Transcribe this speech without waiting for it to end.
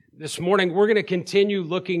This morning, we're going to continue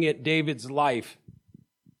looking at David's life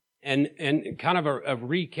and kind of a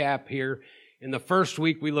recap here. In the first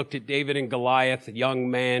week, we looked at David and Goliath, a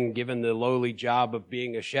young man given the lowly job of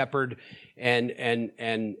being a shepherd and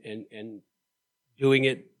doing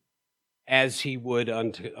it as he would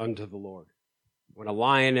unto the Lord. When a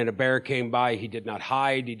lion and a bear came by, he did not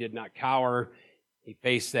hide, he did not cower, he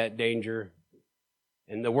faced that danger.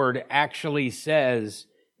 And the word actually says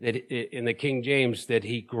that in the King James that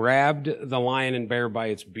he grabbed the lion and bear by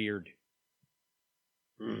its beard.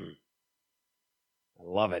 I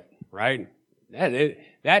love it, right?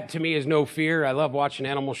 That to me is no fear. I love watching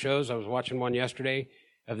animal shows. I was watching one yesterday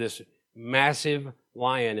of this massive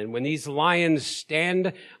lion. And when these lions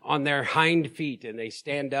stand on their hind feet and they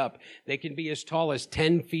stand up, they can be as tall as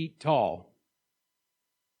 10 feet tall.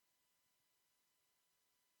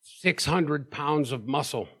 600 pounds of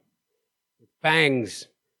muscle, fangs,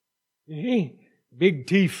 big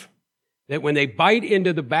teeth, that when they bite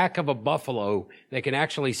into the back of a buffalo, they can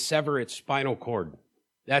actually sever its spinal cord.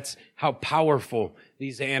 That's how powerful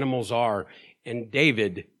these animals are. And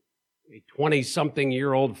David, a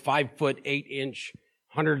 20-something-year-old, 5'8"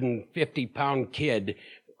 150-pound kid,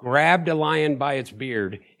 grabbed a lion by its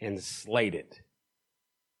beard and slayed it.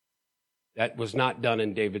 That was not done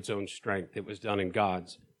in David's own strength. It was done in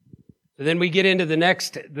God's. So then we get into the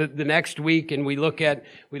next week and we look at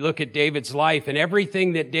David's life, and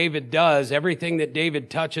everything that David does, everything that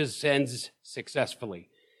David touches ends successfully.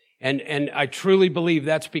 And I truly believe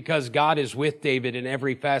that's because God is with David in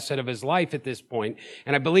every facet of his life at this point.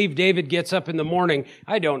 And I believe David gets up in the morning.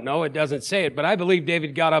 I don't know, it doesn't say it, but I believe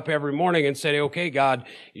David got up every morning and said, okay, God,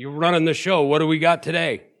 you're running the show. What do we got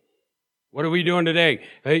today? What are we doing today?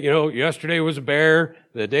 Hey, yesterday was a bear.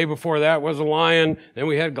 The day before that was a lion. Then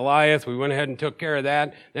we had Goliath. We went ahead and took care of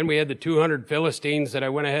that. Then we had the 200 Philistines that I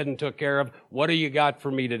went ahead and took care of. What do you got for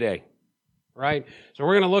me today? Right? So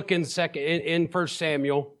we're going to look in 1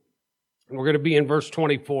 Samuel. And we're going to be in verse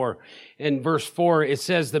 24. In verse 4, it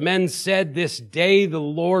says, the men said, this day the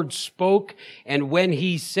Lord spoke, and when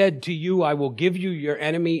he said to you, I will give you your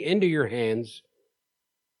enemy into your hands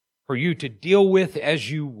for you to deal with as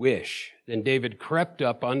you wish. Then David crept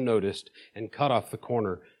up unnoticed and cut off the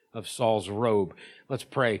corner of Saul's robe. Let's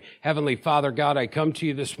pray. Heavenly Father, God, I come to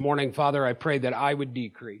you this morning. Father, I pray that I would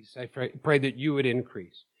decrease. I pray that you would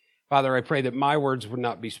increase. Father, I pray that my words would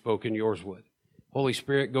not be spoken, yours would. Holy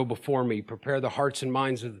Spirit, go before me. Prepare the hearts and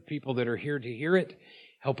minds of the people that are here to hear it.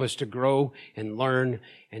 Help us to grow and learn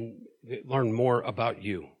more about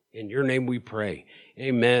you. In your name we pray.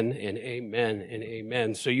 Amen and amen and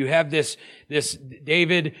amen. So you have this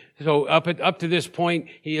David. So up to this point,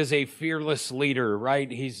 he is a fearless leader,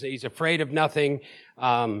 right? He's afraid of nothing.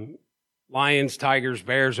 Lions, tigers,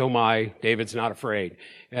 bears, oh my. David's not afraid.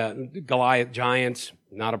 Goliath, giants,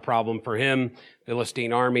 not a problem for him.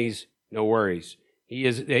 Philistine armies, no worries. He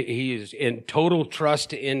is in total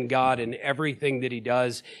trust in God in everything that he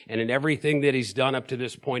does, and in everything that he's done up to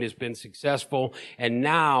this point has been successful. And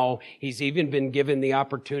now he's even been given the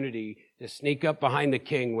opportunity to sneak up behind the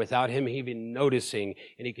king without him even noticing,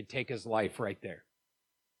 and he could take his life right there.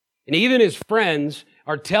 And even his friends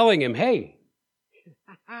are telling him, hey,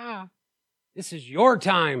 this is your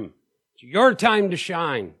time. It's your time to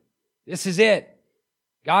shine. This is it.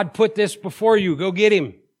 God put this before you. Go get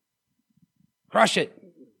him. Crush it.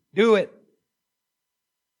 Do it.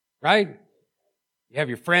 Right? You have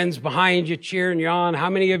your friends behind you cheering you on. How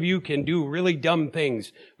many of you can do really dumb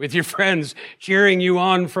things with your friends cheering you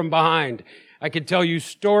on from behind? I could tell you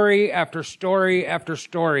story after story after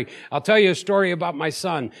story. I'll tell you a story about my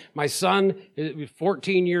son. My son is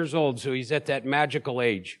 14 years old, so he's at that magical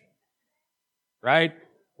age. Right?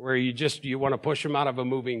 Where you want to push him out of a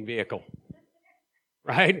moving vehicle.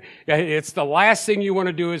 Right? It's the last thing you want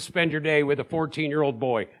to do is spend your day with a 14-year-old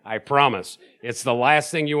boy. I promise. It's the last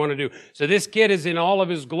thing you want to do. So this kid is in all of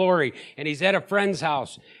his glory, and he's at a friend's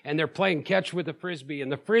house, and they're playing catch with a Frisbee,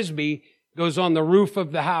 and the Frisbee goes on the roof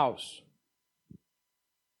of the house.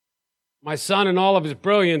 My son, in all of his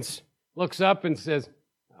brilliance, looks up and says,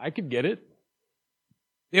 I could get it.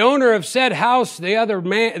 The owner of said house, the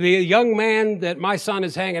young man that my son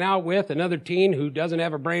is hanging out with, another teen who doesn't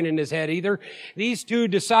have a brain in his head either, these two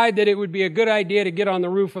decide that it would be a good idea to get on the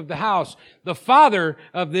roof of the house. The father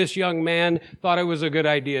of this young man thought it was a good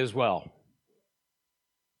idea as well.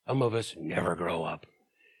 Some of us never grow up.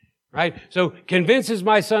 Right? So convinces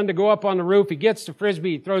my son to go up on the roof. He gets the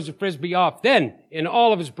Frisbee, he throws the Frisbee off. Then, in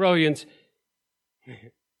all of his brilliance,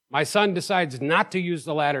 my son decides not to use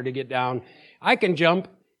the ladder to get down. I can jump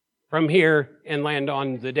from here and land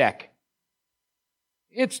on the deck.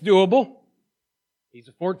 It's doable. He's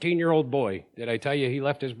a 14-year-old boy. Did I tell you he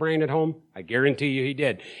left his brain at home? I guarantee you he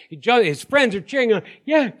did. His friends are cheering on,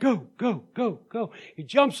 yeah, go, go, go, go. He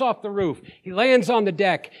jumps off the roof. He lands on the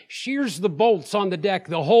deck, shears the bolts on the deck.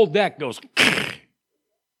 The whole deck goes.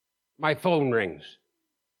 My phone rings.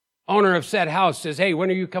 Owner of said house says, hey, when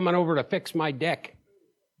are you coming over to fix my deck?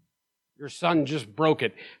 Your son just broke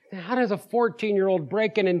it. How does a 14-year-old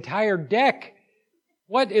break an entire deck?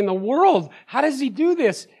 What in the world? How does he do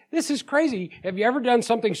this? This is crazy. Have you ever done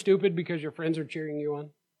something stupid because your friends are cheering you on?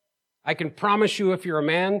 I can promise you, if you're a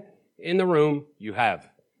man in the room, you have.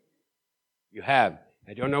 You have.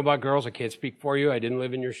 I don't know about girls. I can't speak for you. I didn't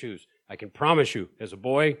live in your shoes. I can promise you, as a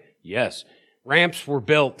boy, yes. Ramps were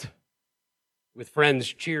built with friends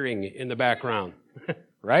cheering in the background,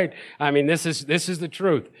 right? I mean, this is the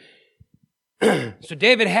truth. So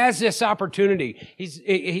David has this opportunity.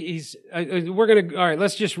 We're going to, all right,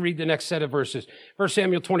 let's just read the next set of verses. 1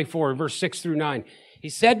 Samuel 24, verse 6 through 9. He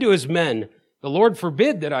said to his men, the Lord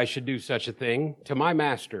forbid that I should do such a thing to my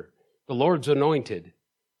master, the Lord's anointed,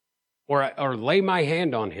 or lay my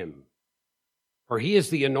hand on him, for he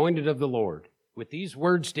is the anointed of the Lord. With these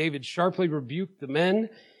words, David sharply rebuked the men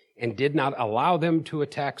and did not allow them to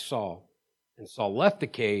attack Saul. And Saul left the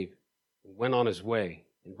cave and went on his way.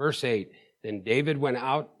 In verse 8, then David went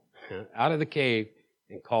out of the cave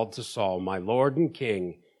and called to Saul, my Lord and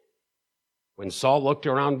King. When Saul looked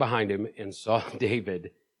around behind him and saw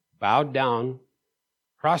David, bowed down,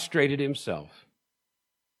 prostrated himself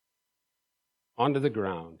onto the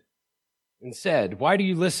ground, and said, why do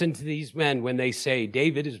you listen to these men when they say,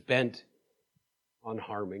 David is bent on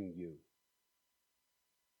harming you?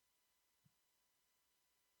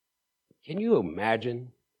 Can you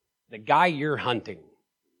imagine the guy you're hunting?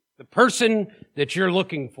 The person that you're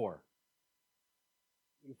looking for.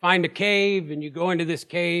 You find a cave and you go into this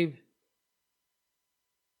cave.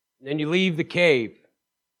 And then you leave the cave.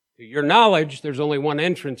 To your knowledge, there's only one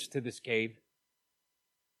entrance to this cave.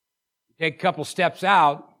 You take a couple steps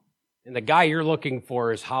out and the guy you're looking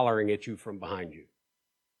for is hollering at you from behind you.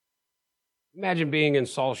 Imagine being in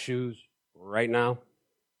Saul's shoes right now.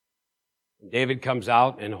 And David comes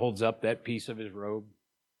out and holds up that piece of his robe.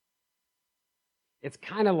 It's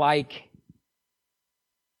kind of like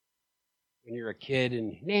when you're a kid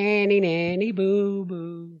and nanny, nanny, boo,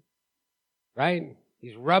 boo, right?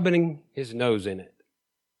 He's rubbing his nose in it.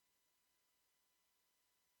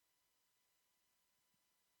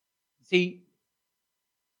 See,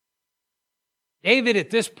 David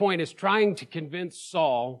at this point is trying to convince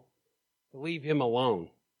Saul to leave him alone.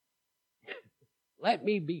 Let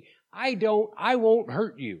me be. I won't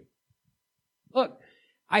hurt you. Look,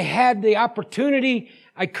 I had the opportunity.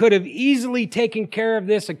 I could have easily taken care of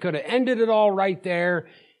this. I could have ended it all right there.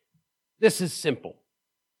 This is simple.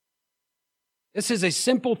 This is a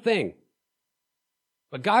simple thing.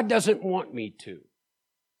 But God doesn't want me to.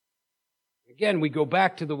 Again, we go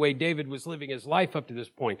back to the way David was living his life up to this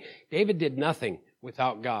point. David did nothing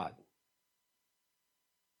without God.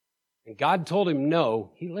 And God told him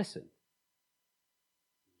no. He listened.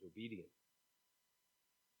 He was obedient.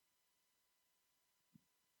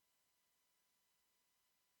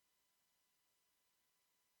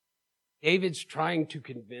 David's trying to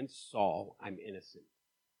convince Saul, I'm innocent.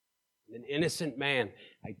 I'm an innocent man.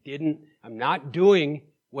 I'm not doing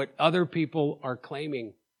what other people are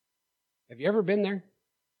claiming. Have you ever been there?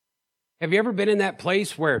 Have you ever been in that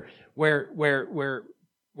place where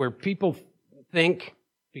people think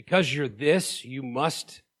because you're this, you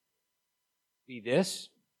must be this?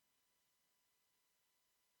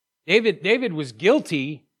 David was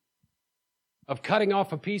guilty of cutting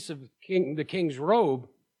off a piece of the king's robe,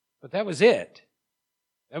 but that was it.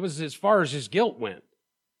 That was as far as his guilt went.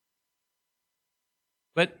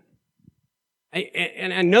 But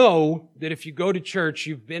I know that if you go to church,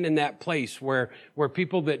 you've been in that place where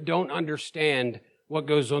people that don't understand what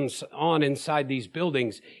goes on inside these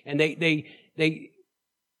buildings, and the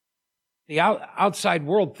outside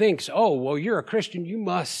world thinks, oh, well, you're a Christian, you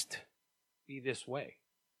must be this way.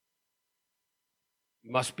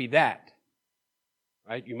 You must be that.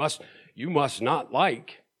 Right? You must not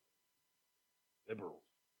like liberals.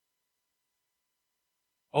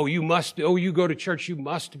 You go to church, you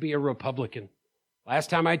must be a Republican. Last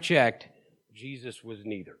time I checked, Jesus was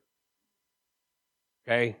neither.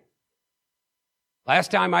 Okay?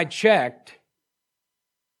 Last time I checked,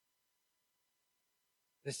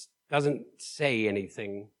 this doesn't say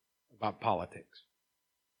anything about politics.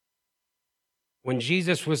 When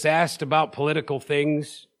Jesus was asked about political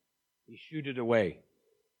things, he shooed it away.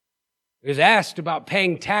 He was asked about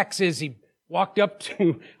paying taxes. He walked up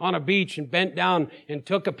on a beach and bent down and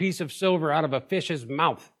took a piece of silver out of a fish's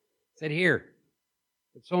mouth. Said, here,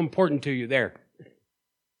 It's so important to you there.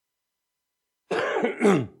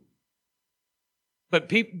 But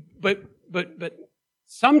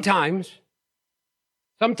sometimes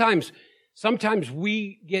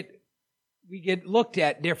we get looked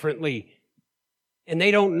at differently, and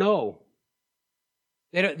they don't know.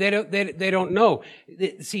 They don't know.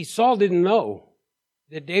 See, Saul didn't know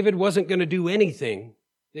that David wasn't going to do anything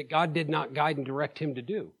that God did not guide and direct him to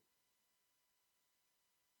do.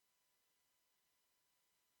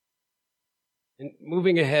 And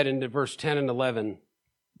moving ahead into verse 10 and 11,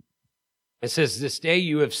 it says, "This day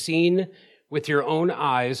you have seen with your own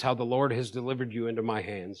eyes how the Lord has delivered you into my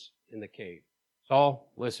hands in the cave."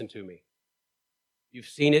 Saul, listen to me. You've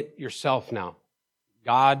seen it yourself now.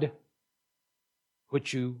 God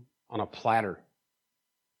put you on a platter.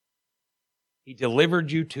 He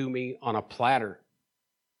delivered you to me on a platter.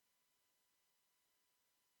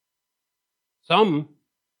 Some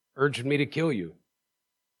urged me to kill you,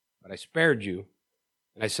 but I spared you.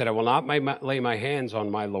 And I said, I will not lay my hands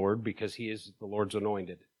on my Lord, because he is the Lord's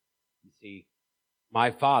anointed. You see,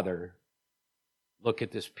 my Father, look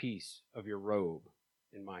at this piece of your robe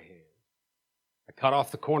in my hand. I cut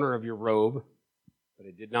off the corner of your robe, but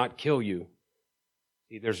it did not kill you.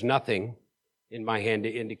 See, there's nothing in my hand to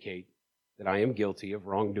indicate that I am guilty of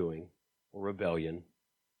wrongdoing or rebellion.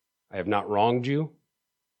 I have not wronged you,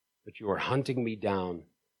 but you are hunting me down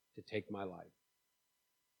to take my life.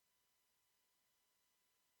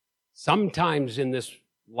 Sometimes in this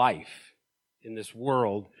life, in this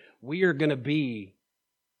world, we are going to be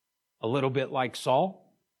a little bit like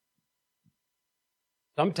Saul.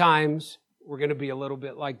 Sometimes we're going to be a little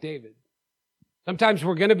bit like David. Sometimes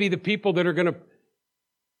we're going to be the people that are going to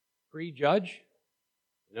prejudge.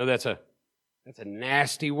 You know, that's a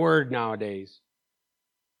nasty word nowadays.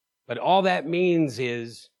 But all that means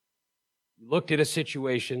is you looked at a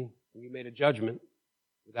situation and you made a judgment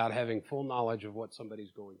without having full knowledge of what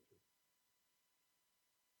somebody's going through.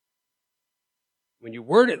 When you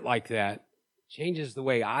word it like that, it changes the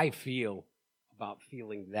way I feel about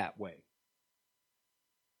feeling that way.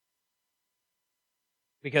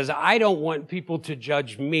 Because I don't want people to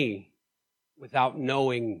judge me without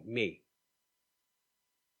knowing me.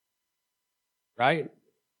 Right?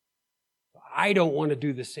 I don't want to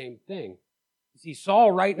do the same thing. See,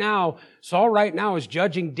 Saul right now is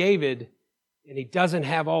judging David, and he doesn't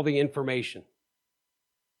have all the information.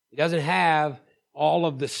 He doesn't have all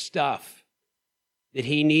of the stuff that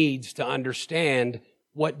he needs to understand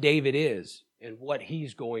what David is and what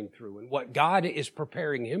he's going through and what God is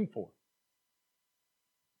preparing him for.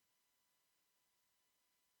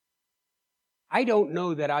 I don't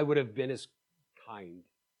know that I would have been as kind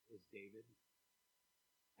as David.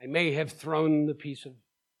 I may have thrown the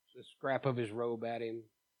scrap of his robe at him.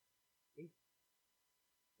 I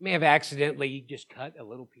may have accidentally just cut a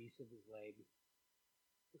little piece of his leg.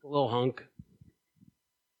 Like a little hunk.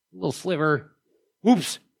 A little sliver.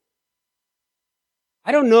 Oops.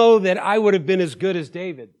 I don't know that I would have been as good as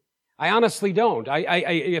David. I honestly don't.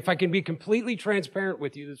 If I can be completely transparent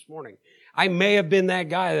with you this morning, I may have been that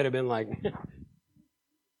guy that have been like,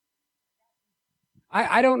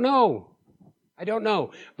 I don't know. I don't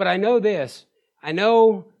know. But I know this. I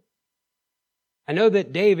know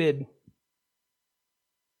that David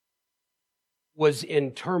was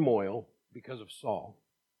in turmoil because of Saul.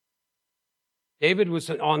 David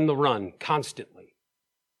was on the run constantly.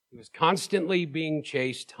 He was constantly being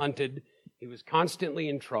chased, hunted. He was constantly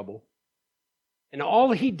in trouble. And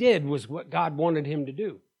all he did was what God wanted him to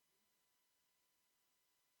do.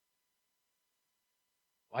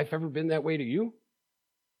 Life ever been that way to you?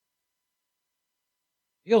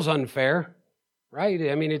 Feels unfair,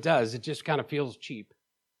 right? I mean, it does. It just kind of feels cheap.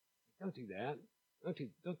 Don't do that.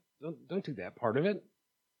 Don't do that part of it.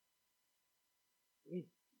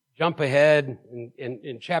 Jump ahead.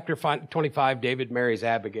 In chapter 25, David marries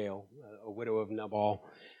Abigail, a widow of Nabal.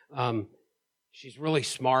 She's really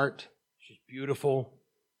smart. She's beautiful.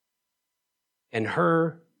 And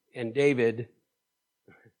her and David,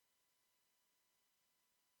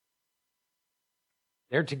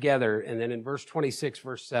 they're together. And then in verse 26,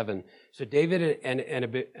 verse 7, so David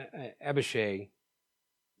and Abishai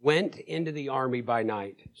went into the army by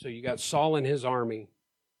night. So you got Saul and his army.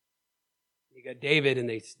 You got David, and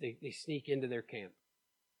they sneak into their camp.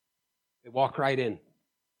 They walk right in.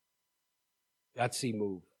 Gutsy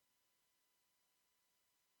move.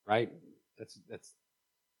 Right? That's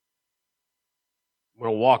I'm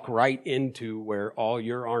going to walk right into where all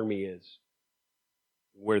your army is,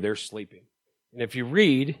 where they're sleeping. And if you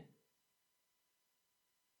read,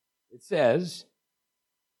 it says,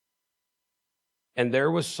 and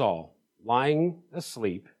there was Saul lying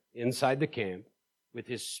asleep inside the camp, with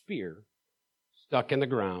his spear stuck in the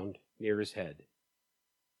ground near his head.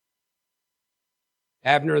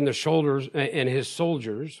 Abner and his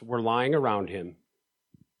soldiers were lying around him.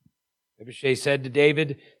 Abishai said to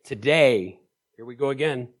David, "Today," here we go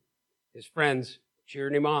again, his friends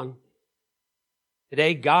cheering him on,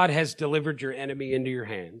 "today God has delivered your enemy into your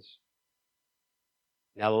hands.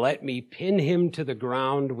 Now let me pin him to the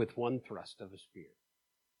ground with one thrust of a spear.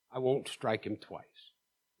 I won't strike him twice."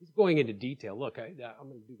 He's going into detail. Look, I'm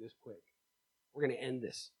going to do this quick. We're going to end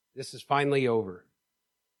this. This is finally over.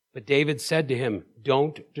 But David said to him,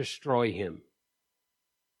 "Don't destroy him.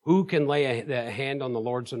 Who can lay a hand on the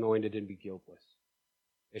Lord's anointed and be guiltless?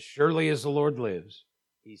 As surely as the Lord lives,"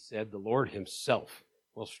 he said, "the Lord himself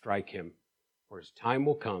will strike him, for his time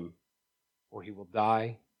will come, or he will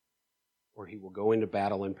die, or he will go into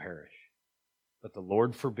battle and perish. But the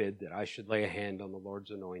Lord forbid that I should lay a hand on the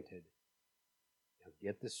Lord's anointed. Now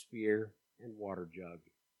get the spear and water jug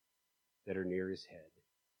that are near his head,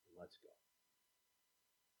 and let's go."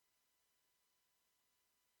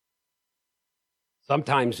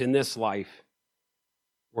 Sometimes in this life,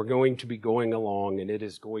 we're going to be going along, and it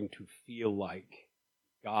is going to feel like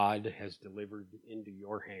God has delivered into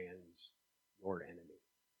your hands your enemy.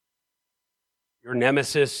 Your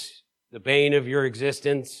nemesis, the bane of your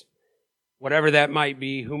existence, whatever that might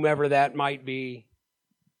be, whomever that might be.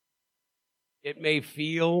 It may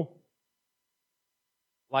feel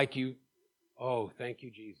like oh, thank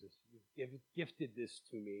you, Jesus. You've gifted this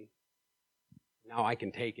to me. Now I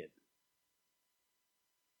can take it.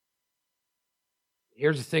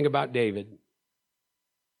 Here's the thing about David.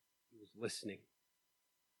 He was listening.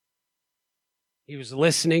 He was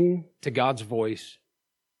listening to God's voice,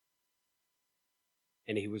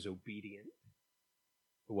 and he was obedient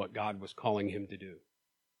to what God was calling him to do.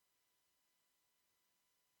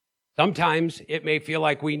 Sometimes it may feel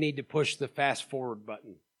like we need to push the fast forward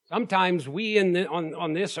button. Sometimes we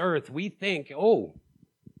on this earth, we think,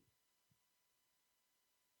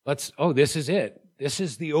 this is it. This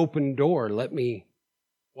is the open door. Let me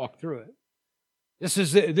walk through it.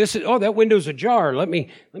 That window's ajar. Let me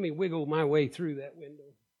wiggle my way through that window.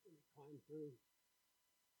 Climb through.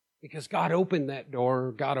 Because God opened that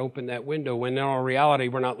door, God opened that window, when in all reality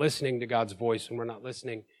we're not listening to God's voice and we're not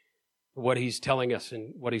listening to what he's telling us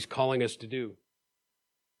and what he's calling us to do.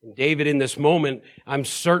 And David in this moment, I'm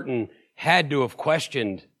certain, had to have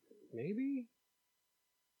questioned, maybe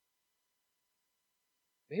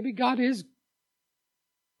God is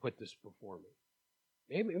put this before me.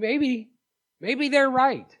 Maybe they're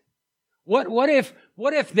right. What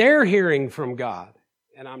if they're hearing from God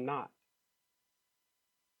and I'm not?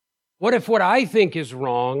 What if what I think is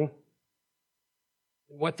wrong,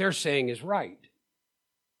 what they're saying is right?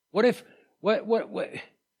 What?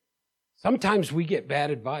 Sometimes we get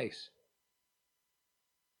bad advice.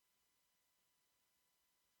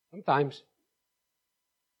 Sometimes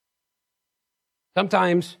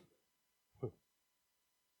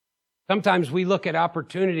we look at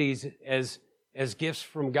opportunities as gifts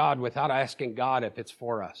from God without asking God if it's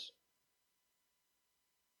for us.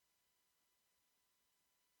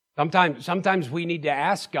 Sometimes we need to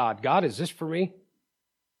ask God, "God, is this for me?"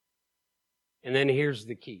 And then here's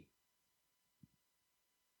the key.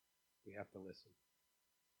 We have to listen.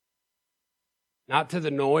 Not to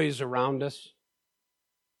the noise around us,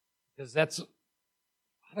 because that's a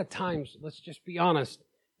lot of times, let's just be honest,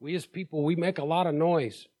 we as people, we make a lot of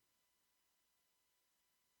noise.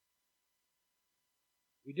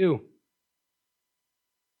 We do.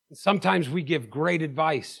 And sometimes we give great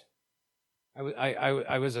advice.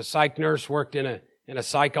 I was a psych nurse, worked in a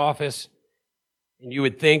psych office, and you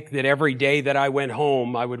would think that every day that I went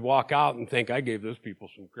home, I would walk out and think, I gave those people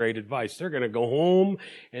some great advice. They're going to go home,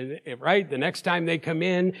 and right, the next time they come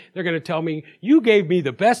in, they're going to tell me, "You gave me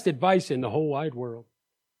the best advice in the whole wide world.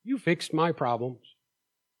 You fixed my problems."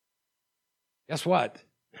 Guess what?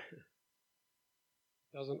 It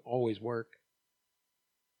doesn't always work.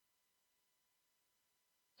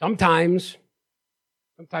 Sometimes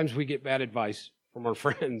we get bad advice from our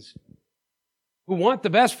friends who want the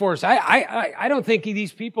best for us. I don't think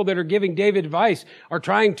these people that are giving David advice are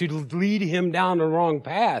trying to lead him down the wrong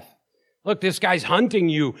path. Look, this guy's hunting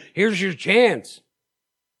you. Here's your chance.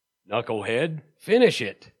 Knucklehead, finish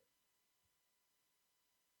it.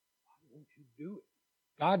 Why won't you do it?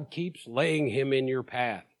 God keeps laying him in your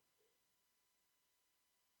path.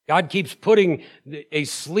 God keeps putting a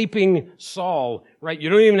sleeping Saul, right? You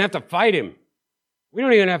don't even have to fight him. We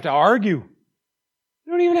don't even have to argue.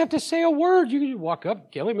 You don't even have to say a word. You can just walk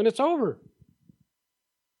up, kill him, and it's over.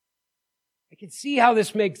 I can see how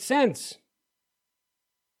this makes sense.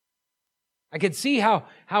 I can see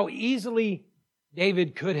how easily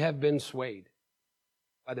David could have been swayed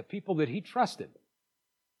by the people that he trusted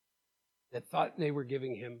that thought they were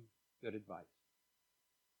giving him good advice.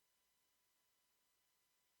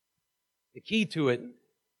 The key to it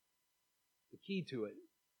is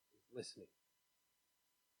listening.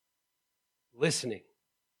 Listening.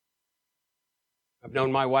 I've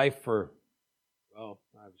known my wife for, I was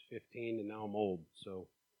 15 and now I'm old, so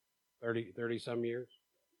 30 some years.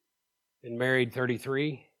 Been married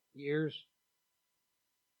 33 years.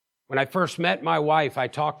 When I first met my wife, I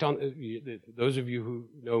talked on, those of you who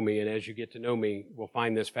know me, and as you get to know me, will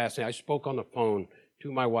find this fascinating. I spoke on the phone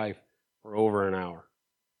to my wife for over an hour.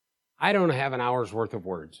 I don't have an hour's worth of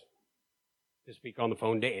words to speak on the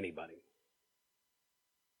phone to anybody.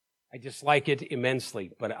 I dislike it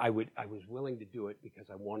immensely, but I was willing to do it because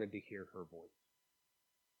I wanted to hear her voice.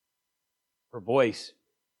 Her voice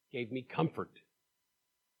gave me comfort.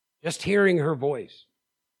 Just hearing her voice.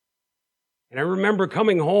 And I remember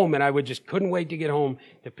coming home, and I couldn't wait to get home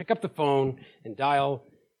to pick up the phone and dial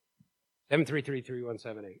 733-3178. I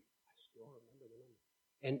still remember the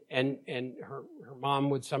number. And her mom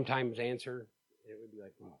would sometimes answer. It would be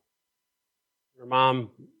like, oh. Her mom,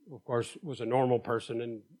 of course, was a normal person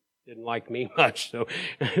and didn't like me much. So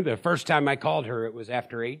the first time I called her, it was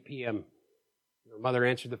after 8 p.m. Her mother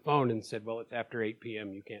answered the phone and said, well, it's after 8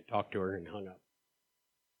 p.m. You can't talk to her, and hung up.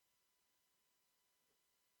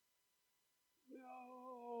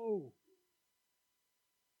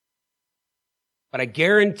 But I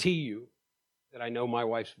guarantee you that I know my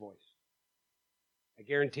wife's voice. I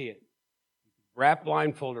guarantee it. You can wrap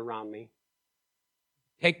blindfold around me.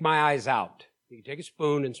 Take my eyes out. You can take a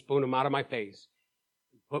spoon and spoon them out of my face.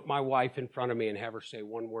 Put my wife in front of me and have her say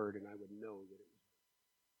one word, and I would know that it was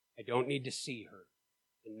her. I don't need to see her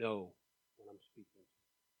to know when I'm speaking.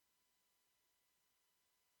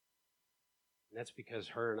 And that's because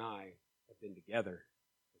her and I have been together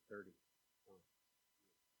for 30.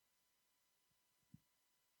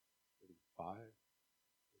 35,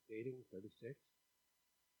 dating, 36.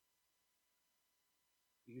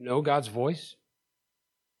 Do you know God's voice?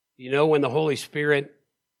 Do you know when the Holy Spirit,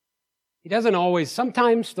 He doesn't always,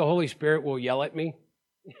 sometimes the Holy Spirit will yell at me.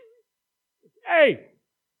 Hey,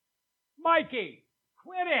 Mikey,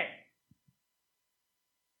 quit it.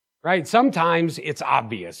 Right? Sometimes it's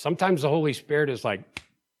obvious. Sometimes the Holy Spirit is like,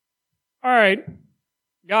 all right,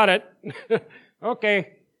 got it.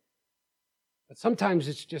 Okay. But sometimes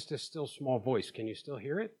it's just a still small voice. Can you still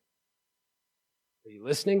hear it? Are you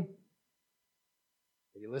listening?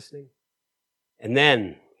 Are you listening? And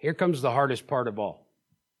then, here comes the hardest part of all.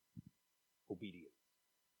 Obedience.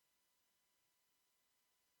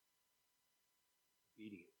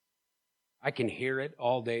 Obedience. I can hear it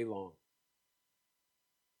all day long.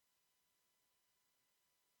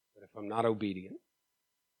 But if I'm not obedient,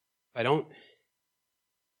 if I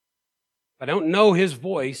don't know His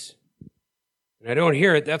voice, and I don't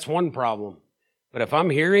hear it, that's one problem. But if I'm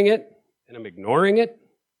hearing it and I'm ignoring it,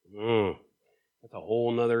 that's a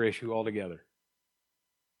whole other issue altogether.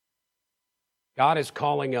 God is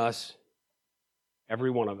calling us, every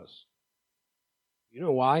one of us. You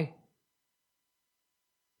know why?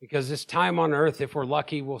 Because this time on earth, if we're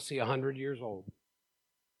lucky, we'll see 100 years old.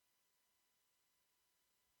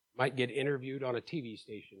 Might get interviewed on a TV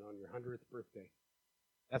station on your 100th birthday.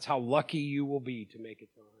 That's how lucky you will be to make it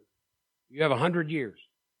to 100. You have 100 years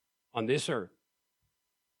on this earth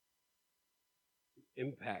to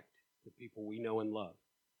impact the people we know and love.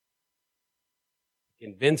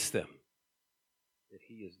 Convince them that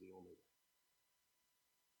He is the only way.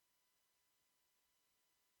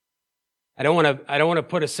 I don't want to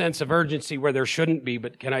put a sense of urgency where there shouldn't be,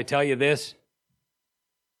 but can I tell you this?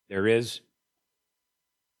 There is,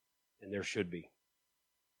 and there should be.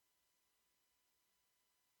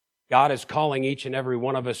 God is calling each and every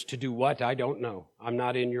one of us to do what? I don't know. I'm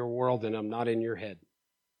not in your world and I'm not in your head.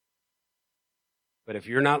 But if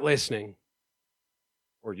you're not listening,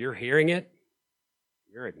 or you're hearing it,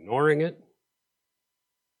 you're ignoring it,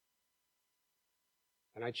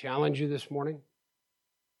 can I challenge you this morning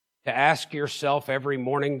to ask yourself every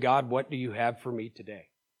morning, God, what do you have for me today?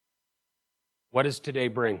 What does today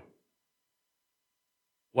bring?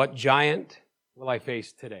 What giant will I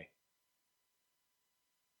face today?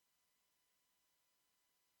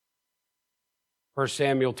 1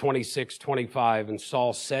 Samuel 26:25, and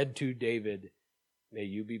Saul said to David, may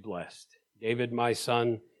you be blessed. David, my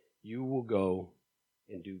son, you will go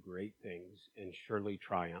and do great things and surely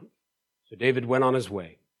triumph. So David went on his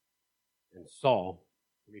way, and Saul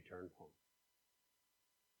returned home.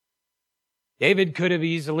 David could have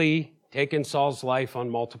easily taken Saul's life on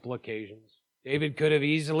multiple occasions. David could have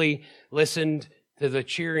easily listened to the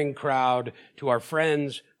cheering crowd, to our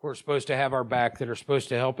friends who are supposed to have our back, that are supposed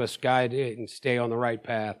to help us guide it and stay on the right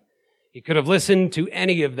path. He could have listened to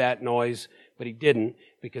any of that noise, but he didn't,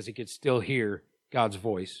 because he could still hear God's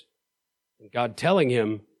voice and God telling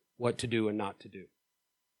him what to do and not to do.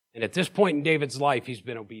 And at this point in David's life, he's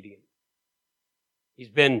been obedient. He's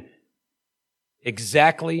been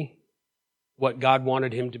exactly what God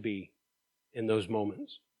wanted him to be in those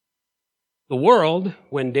moments. The world,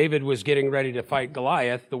 when David was getting ready to fight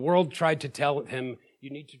Goliath, the world tried to tell him, you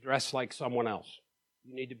need to dress like someone else.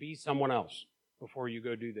 You need to be someone else before you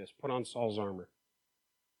go do this. Put on Saul's armor.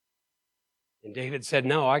 And David said,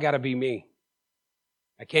 no, I got to be me.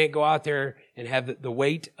 I can't go out there and have the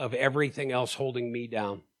weight of everything else holding me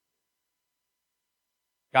down.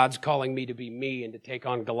 God's calling me to be me and to take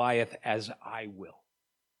on Goliath as I will.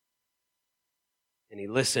 And he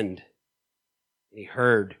listened, and he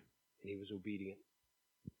heard, and he was obedient.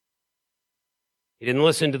 He didn't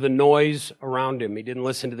listen to the noise around him. He didn't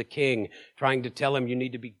listen to the king trying to tell him you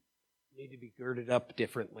need to be girded up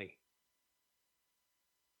differently.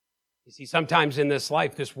 You see, sometimes in this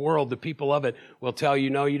life, this world, the people of it will tell you,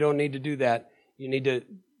 no, you don't need to do that. You need to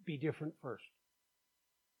be different first.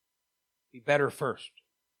 Be better first.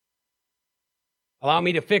 Allow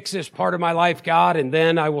me to fix this part of my life, God, and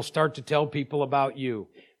then I will start to tell people about you.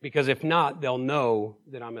 Because if not, they'll know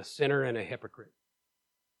that I'm a sinner and a hypocrite.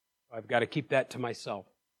 I've got to keep that to myself.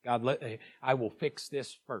 God, I will fix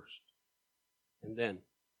this first. And then.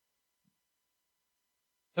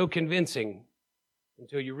 So convincing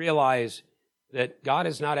until you realize that God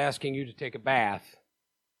is not asking you to take a bath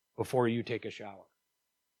before you take a shower.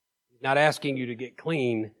 He's not asking you to get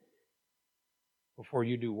clean before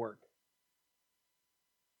you do work.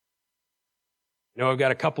 You know, I've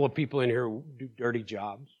got a couple of people in here who do dirty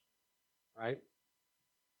jobs, right?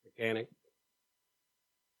 Mechanic,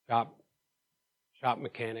 shop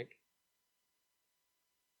mechanic.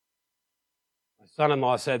 My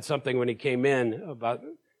son-in-law said something when he came in about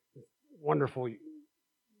wonderful. He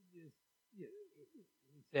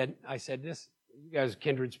said, I said, this, you guys are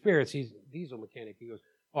kindred spirits. He's a diesel mechanic. He goes,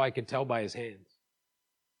 oh, I could tell by his hands.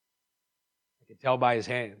 I could tell by his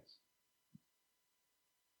hands.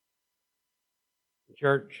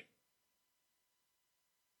 Church,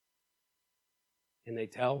 can they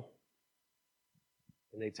tell?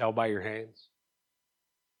 Can they tell by your hands?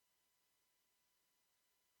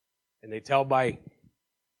 Can they tell by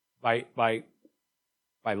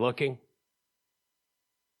looking?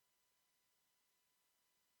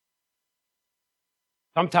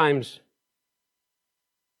 Sometimes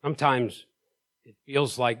it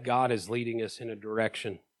feels like God is leading us in a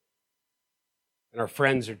direction, and our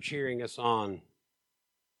friends are cheering us on.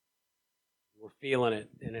 We're feeling it,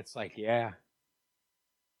 and it's like, yeah,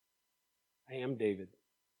 I am David.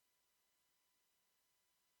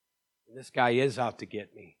 And this guy is out to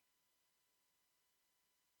get me.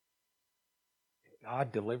 And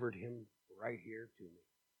God delivered him right here to me.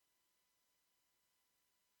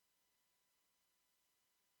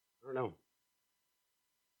 I don't know.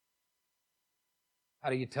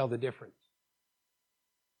 How do you tell the difference?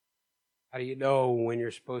 How do you know when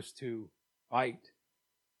you're supposed to fight?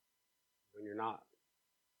 When you're not?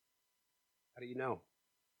 How do you know?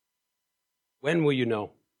 When will you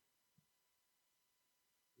know?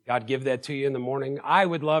 God give that to you in the morning? I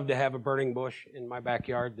would love to have a burning bush in my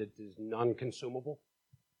backyard that is non-consumable,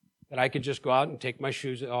 that I could just go out and take my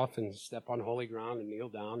shoes off and step on holy ground and kneel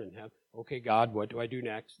down and have, okay, God, what do I do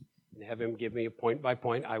next? And have him give me a point by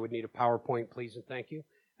point. I would need a PowerPoint, please and thank you.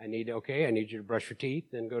 I need you to brush your teeth,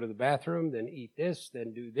 then go to the bathroom, then eat this,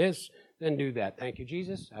 then do this, then do that. Thank you,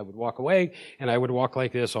 Jesus. I would walk away, and I would walk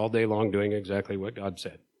like this all day long doing exactly what God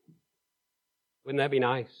said. Wouldn't that be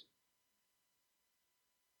nice?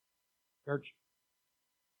 Church,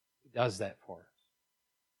 he does that for us.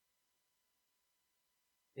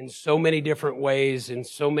 In so many different ways,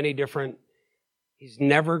 he's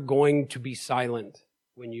never going to be silent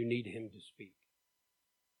when you need him to speak.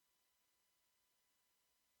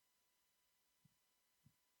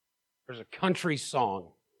 There's a country song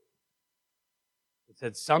that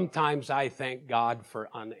said, sometimes I thank God for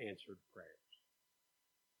unanswered prayers.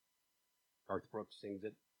 Garth Brooks sings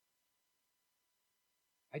it.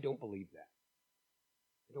 I don't believe that.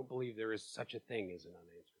 I don't believe there is such a thing as an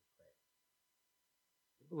unanswered prayer.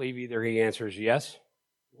 I believe either he answers yes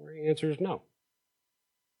or he answers no.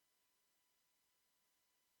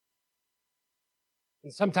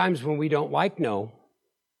 And sometimes when we don't like no,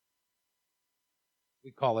 we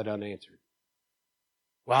call it unanswered.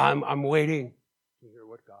 Well, I'm waiting to hear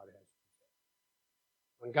what God has to say.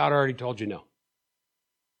 When God already told you no.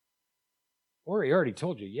 Or he already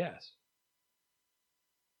told you yes.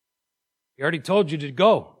 He already told you to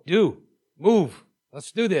go, do, move.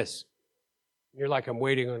 Let's do this. And you're like, I'm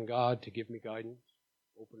waiting on God to give me guidance,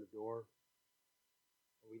 open the door.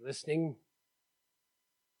 Are we listening?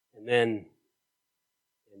 And then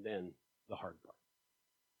the hard part.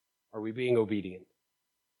 Are we being obedient?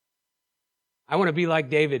 I want to be like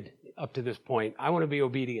David up to this point. I want to be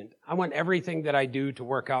obedient. I want everything that I do to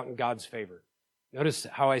work out in God's favor. Notice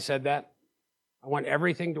how I said that? I want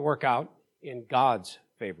everything to work out in God's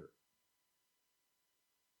favor.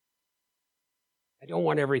 I don't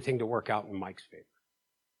want everything to work out in Mike's favor.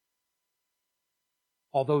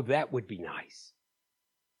 Although that would be nice.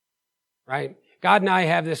 Right? God and I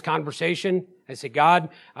have this conversation. I say, God,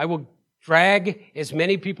 I will drag as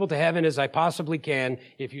many people to heaven as I possibly can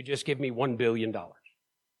if you just give me $1 billion.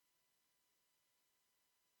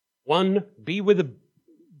 One, B with a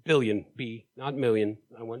billion, B, not million.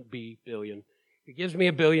 I want B, billion. If he gives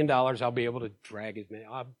me $1 billion, I'll be able to drag as many.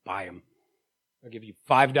 I'll buy them. I'll give you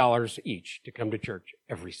 $5 each to come to church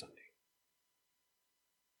every Sunday.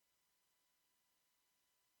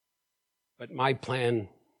 But my plan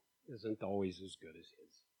isn't always as good as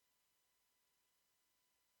his.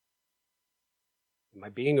 Am I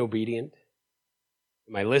being obedient?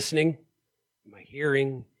 Am I listening? Am I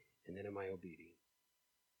hearing? And then am I obedient?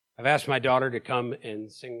 I've asked my daughter to come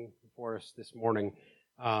and sing for us this morning.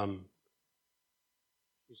 She's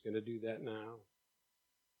going to do that now.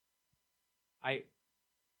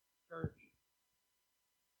 Church,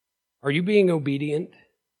 are you being obedient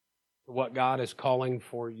to what God is calling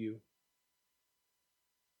for you?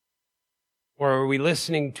 Or are we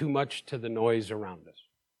listening too much to the noise around us?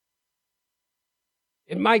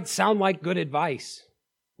 It might sound like good advice.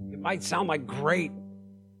 It might sound like great.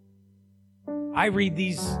 I read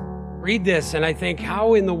this and I think,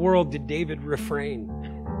 how in the world did David refrain?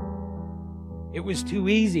 It was too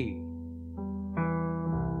easy.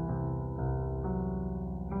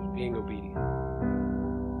 Being obedient.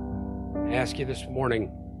 I ask you this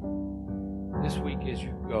morning, this week as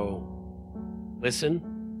you go, listen,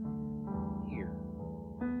 hear,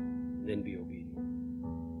 and then be obedient.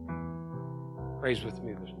 Praise with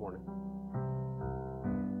me this morning.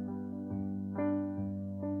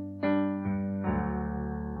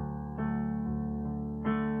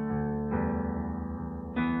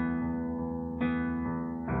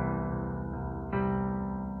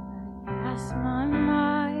 Cast my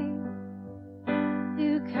mind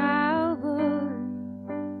to Calvary,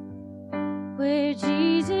 where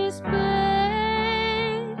Jesus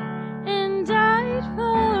bled and died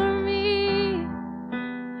for me.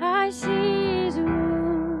 I see his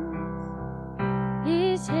wounds,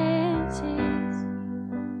 his hands, his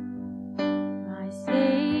feet, my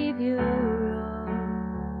Savior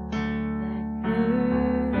on that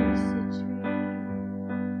cursed tree.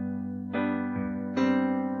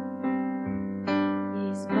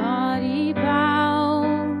 His body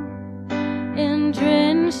bound and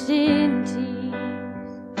drenched in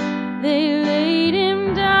tears, they laid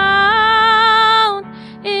him down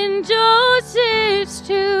in Joseph's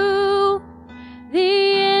tomb, the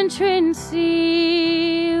entrance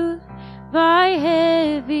sealed by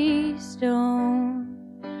heavy stone.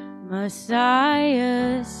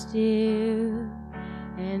 Messiah still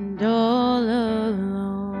and all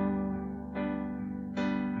alone.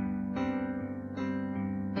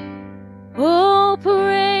 Oh,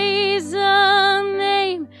 praise the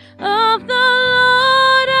name of the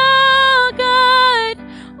Lord our God.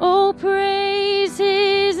 Oh, praise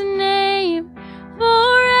his name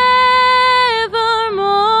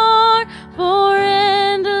forevermore. For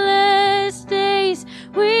endless days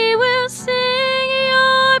we will sing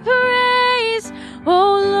your praise.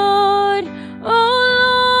 Oh Lord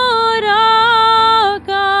our God.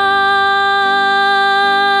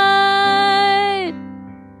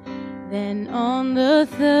 Then on the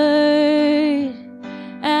third,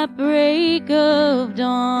 at break of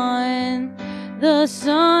dawn, the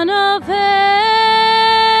Son of Heaven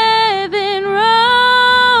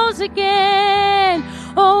rose again.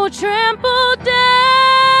 Oh, trample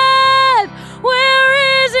death,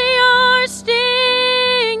 where is your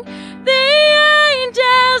sting? The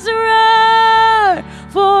angels roar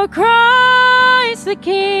for Christ the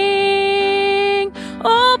King.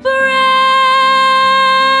 Oh,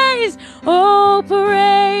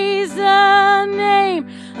 praise the name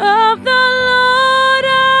of the Lord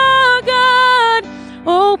our God.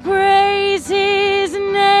 Oh, praise his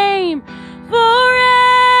name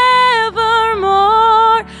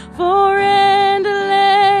forevermore. For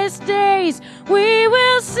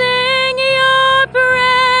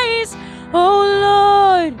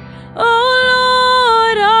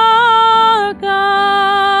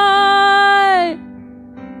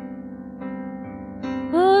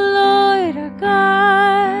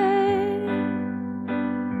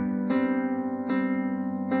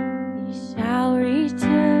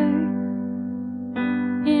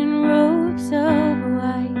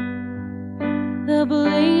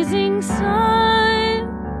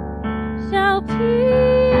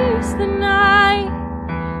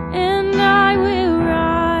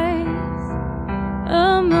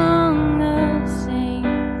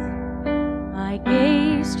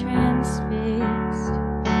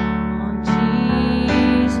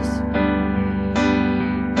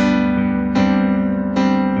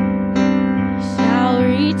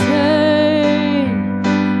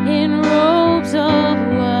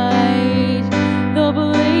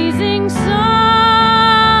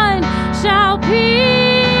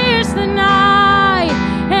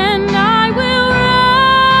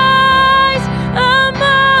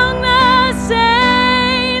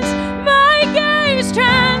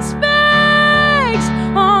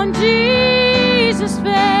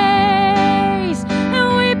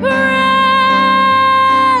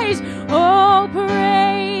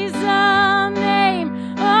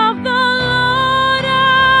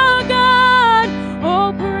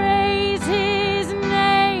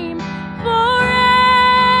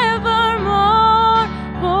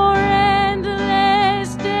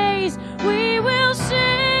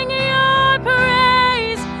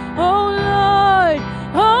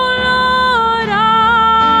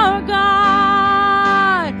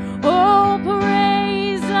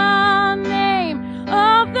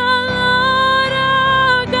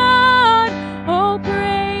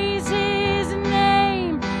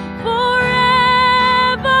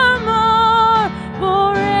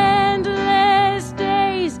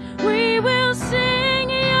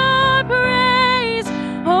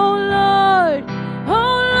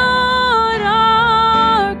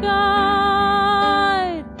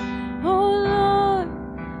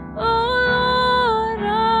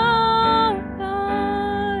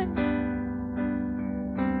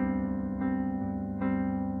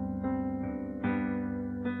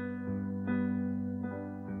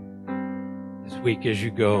week as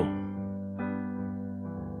you go,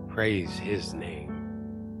 praise his name.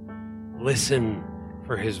 Listen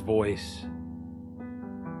for his voice,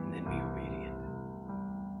 and then be obedient.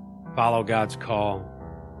 Follow God's call.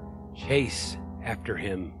 Chase after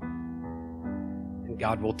him, and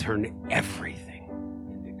God will turn everything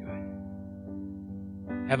into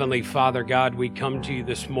good. Heavenly Father, God, we come to you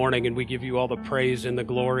this morning and we give you all the praise and the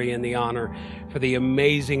glory and the honor for the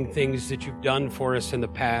amazing things that you've done for us in the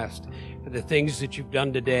past, for the things that you've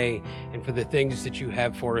done today, and for the things that you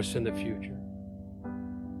have for us in the future.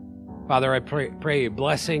 Father, I pray a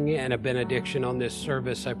blessing and a benediction on this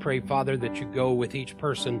service. I pray, Father, that you go with each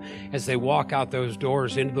person as they walk out those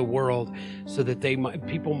doors into the world so that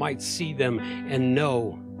people might see them and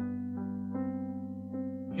know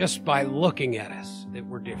just by looking at us that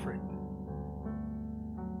we're different.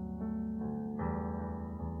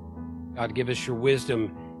 God, give us your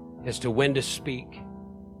wisdom as to when to speak,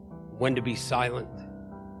 when to be silent,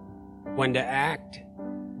 when to act,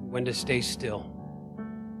 when to stay still.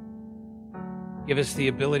 Give us the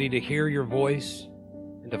ability to hear your voice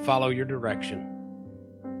and to follow your direction.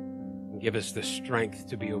 And give us the strength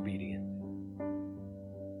to be obedient.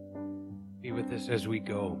 Be with us as we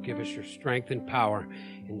go. Give us your strength and power.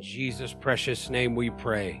 In Jesus' precious name we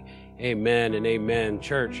pray. Amen and amen.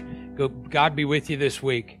 Church, God be with you this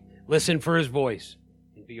week. Listen for his voice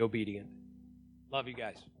and be obedient. Love you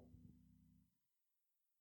guys.